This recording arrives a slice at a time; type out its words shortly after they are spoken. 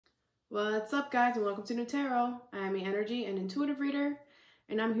What's up, guys, and welcome to New Tarot. I am an energy and intuitive reader,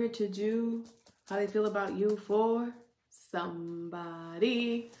 and I'm here to do how they feel about you for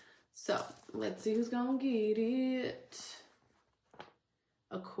somebody. So let's see who's gonna get it.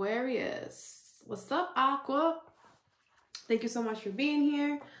 Aquarius. What's up, Aqua? Thank you so much for being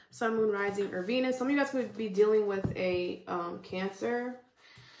here. Sun, Moon, Rising, or Venus. Some of you guys could be dealing with a Cancer,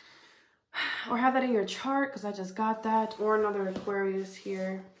 or have that in your chart because I just got that, or another Aquarius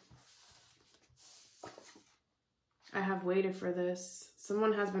here. I have waited for this.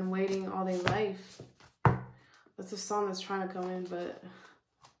 Someone has been waiting all their life. That's a song that's trying to come in, but...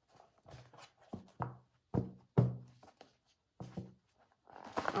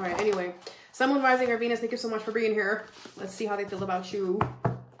 Alright, anyway. Sun, Moon, Rising, or Venus, thank you so much for being here. Let's see how they feel about you.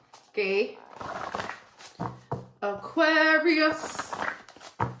 Okay. Aquarius.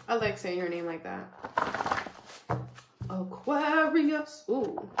 I like saying your name like that. Aquarius.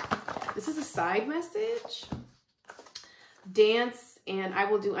 Ooh. This is a side message. Dance, and I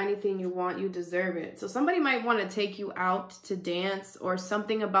will do anything you want. You deserve it. So somebody might want to take you out to dance, or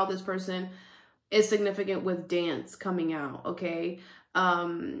something about this person is significant with dance coming out. Okay.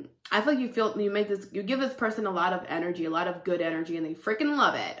 I feel like you give this person a lot of energy, a lot of good energy, and they freaking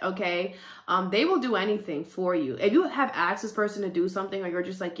love it. Okay. They will do anything for you. If you have asked this person to do something, or you're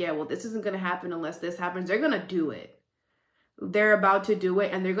just like, yeah, well, this isn't going to happen unless this happens, they're going to do it. They're about to do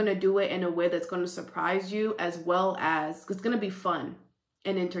it, and they're going to do it in a way that's going to surprise you, as well as it's going to be fun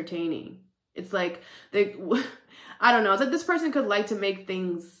and entertaining. It's like I don't know. It's like this person could like to make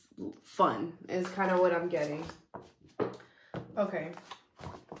things fun is kind of what I'm getting. Okay.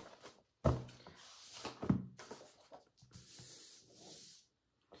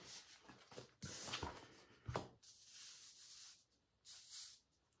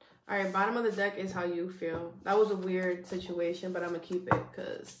 All right, bottom of the deck is how you feel. That was a weird situation, but I'm going to keep it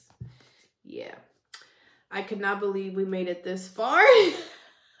because, yeah. I could not believe we made it this far.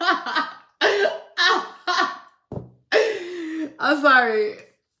 I'm sorry.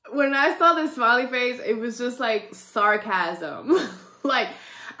 When I saw this smiley face, it was just like sarcasm. Like,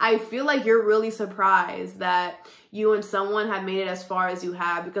 I feel like you're really surprised that you and someone have made it as far as you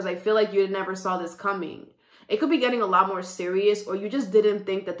have, because I feel like you never saw this coming. It could be getting a lot more serious, or you just didn't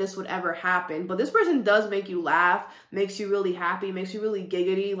think that this would ever happen. But this person does make you laugh, makes you really happy, makes you really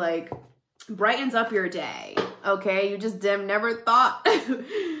giggity, like brightens up your day. Okay, you just never thought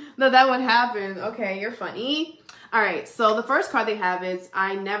that would happen. Okay, you're funny. All right, so the first card they have is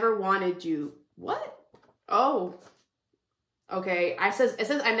I never wanted you. What? Oh, okay. It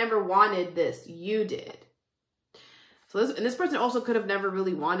says I never wanted this. You did. So this person also could have never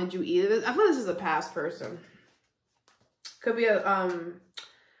really wanted you either. I feel this is a past person. Could be a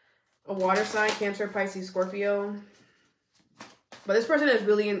water sign, Cancer, Pisces, Scorpio. But this person is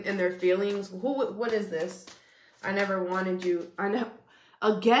really in their feelings. What is this? I never wanted you. I know.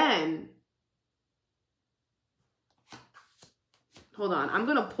 Again. Hold on. I'm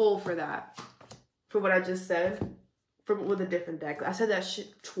going to pull for that. For what I just said. With a different deck. I said that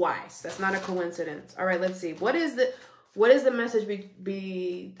shit twice. That's not a coincidence. All right, let's see. What is the message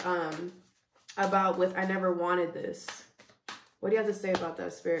be about with I never wanted this? What do you have to say about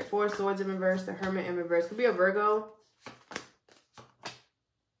that, Spirit? Four of Swords in reverse, the Hermit in reverse. Could be a Virgo.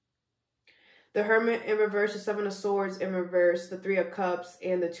 The Hermit in reverse, the Seven of Swords in reverse, the Three of Cups,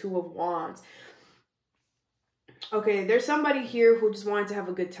 and the Two of Wands. Okay, there's somebody here who just wanted to have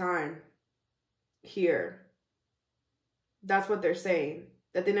a good time. Here. That's what they're saying.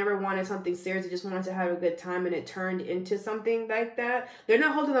 That they never wanted something serious. They just wanted to have a good time, and it turned into something like that. They're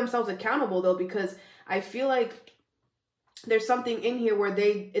not holding themselves accountable, though, because I feel like there's something in here where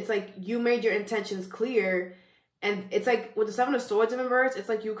it's like you made your intentions clear, and it's like with the Seven of Swords in reverse, it's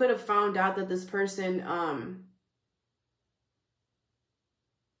like you could have found out that this person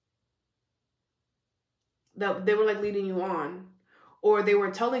that they were like leading you on, or they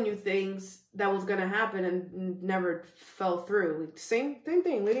were telling you things that was gonna happen and never fell through. Like same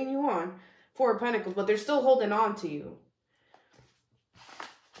thing, leading you on. Four of Pentacles, but they're still holding on to you.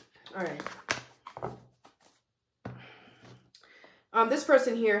 All right. This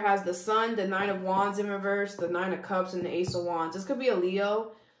person here has the Sun, the Nine of Wands in reverse, the Nine of Cups, and the Ace of Wands. This could be a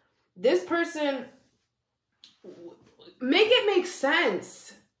Leo. This person, make it make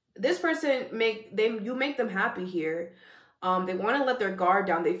sense. This person, you make them happy here. They want to let their guard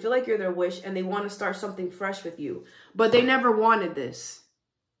down. They feel like you're their wish, and they want to start something fresh with you. But they never wanted this.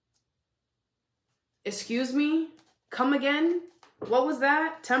 Excuse me? Come again? What was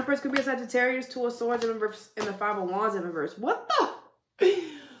that? Temperance could be a Sagittarius, Two of Swords in reverse, and the Five of Wands in reverse. What the?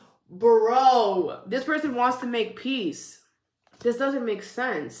 Bro, this person wants to make peace. This doesn't make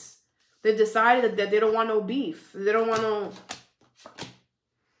sense. They've decided that they don't want no beef. They don't want no...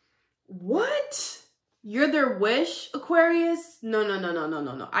 What? You're their wish, Aquarius? No. No.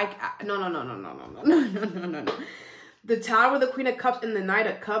 The Tower, the Queen of Cups, and the Knight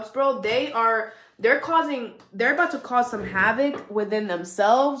of Cups, bro, they're about to cause some havoc within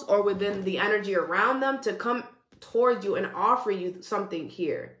themselves or within the energy around them to come towards you and offer you something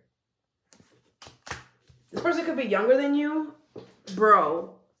here. This person could be younger than you.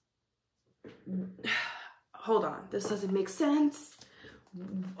 Bro. Hold on. This doesn't make sense.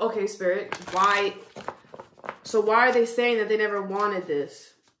 Okay, Spirit. Why? So why are they saying that they never wanted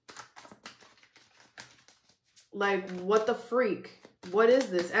this? Like, what the freak? What is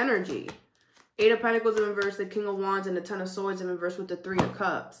this energy? Eight of Pentacles in reverse, the King of Wands, and the Ten of Swords in reverse with the Three of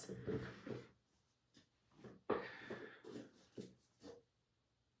Cups.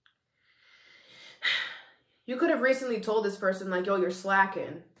 You could have recently told this person, like, yo, you're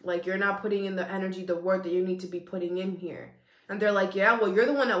slacking. Like, you're not putting in the energy, the work that you need to be putting in here. And they're like, yeah, well, you're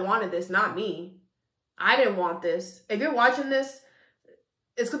the one that wanted this, not me. I didn't want this. If you're watching this,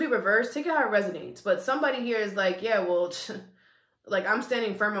 it's going to be reversed. Take it how it resonates. But somebody here is like, yeah, well, like, I'm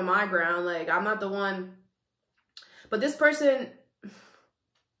standing firm on my ground. Like, I'm not the one. But this person,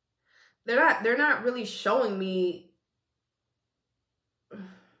 they're not really showing me.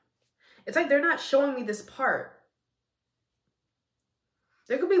 It's like they're not showing me this part.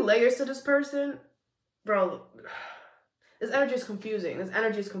 There could be layers to this person. Bro, this energy is confusing. This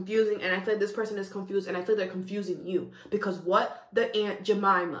energy is confusing. And I feel like this person is confused. And I feel they're confusing you. Because what? The Aunt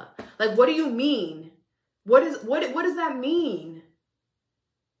Jemima. Like, what do you mean? What does that mean?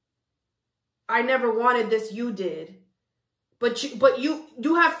 I never wanted this. You did. But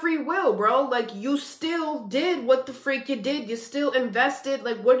you have free will, bro. Like, you still did what the freak you did. You still invested.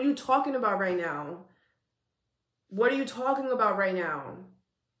 Like, what are you talking about right now? What are you talking about right now?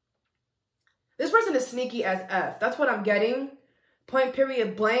 This person is sneaky as F. That's what I'm getting. Point,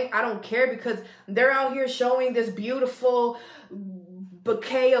 period, blank. I don't care because they're out here showing this beautiful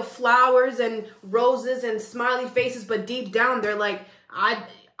bouquet of flowers and roses and smiley faces. But deep down, they're like,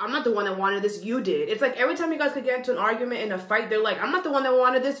 I'm not the one that wanted this, you did. It's like every time you guys could get into an argument in a fight, they're like, I'm not the one that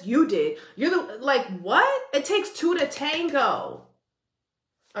wanted this, you did. You're the, like, what? It takes two to tango.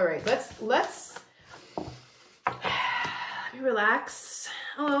 All right, let's let me relax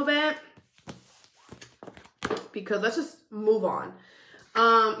a little bit. Because let's just move on.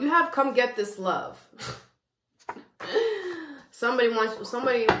 You have come get this love. Some of you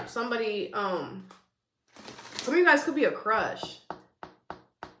guys could be a crush.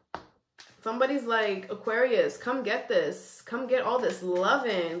 Somebody's like, Aquarius, come get this. Come get all this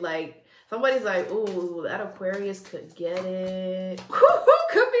loving. Like, somebody's like, ooh, that Aquarius could get it.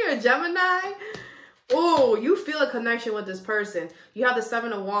 Could be a Gemini. Ooh, you feel a connection with this person. You have the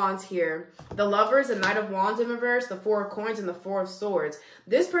Seven of Wands here. The Lovers, the Knight of Wands in reverse, the Four of Coins, and the Four of Swords.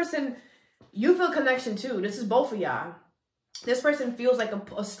 This person, you feel connection too. This is both of y'all. This person feels like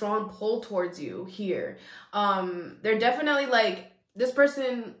a strong pull towards you here. They're definitely like, this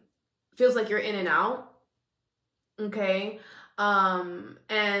person feels like you're in and out. Okay. And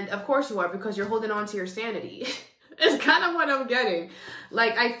of course you are, because you're holding on to your sanity. It's kind of what I'm getting.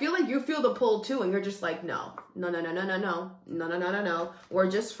 Like, I feel like you feel the pull too, and you're just like, no. We're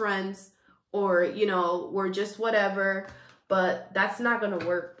just friends, or, you know, we're just whatever. But that's not going to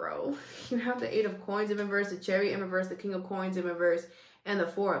work, bro. You have the Eight of Coins in reverse, the Chariot in reverse, the King of Coins in reverse, and the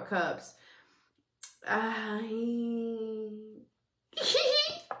Four of Cups. I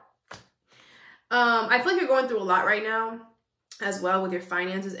feel like you're going through a lot right now as well with your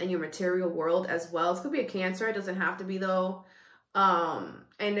finances and your material world as well. This could be a Cancer. It doesn't have to be though. And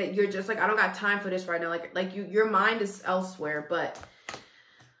that you're just like, I don't got time for this right now. Like your mind is elsewhere, but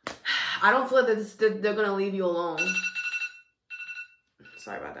I don't feel that they're going to leave you alone.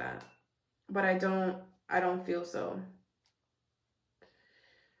 Sorry about that. But I don't feel so.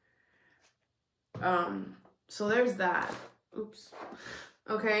 So there's that. Oops.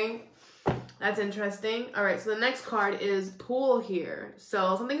 Okay. That's interesting. All right, so the next card is Pool here.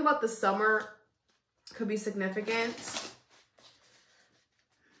 So something about the summer could be significant.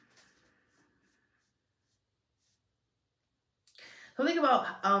 Something about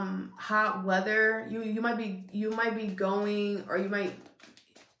hot weather. You might be going, or you might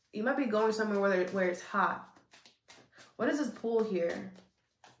be going somewhere where it's hot. What is this pool here?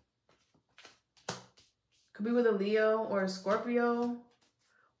 Could be with a Leo or a Scorpio.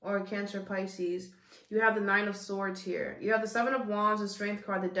 Or a Cancer, Pisces. You have the Nine of Swords here. You have the Seven of Wands, the Strength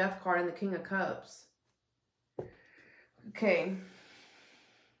card, the Death card, and the King of Cups. Okay.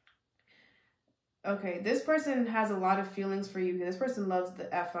 Okay, this person has a lot of feelings for you. This person loves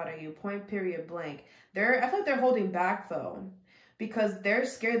the F out of you. Point, period, blank. I feel like they're holding back though, because they're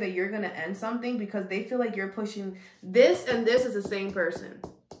scared that you're gonna end something because they feel like you're pushing this, and this is the same person.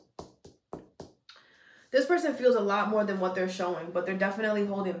 This person feels a lot more than what they're showing, but they're definitely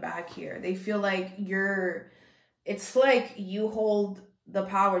holding back here. They feel like it's like you hold the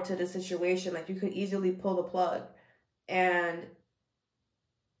power to the situation. Like you could easily pull the plug, and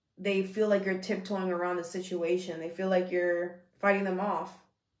they feel like you're tiptoeing around the situation. They feel like you're fighting them off,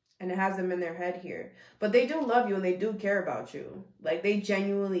 and it has them in their head here. But they do love you and they do care about you. Like they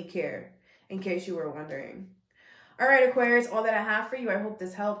genuinely care, in case you were wondering. All right, Aquarius, all that I have for you. I hope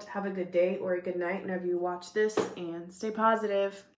this helped. Have a good day or a good night whenever you watch this, and stay positive.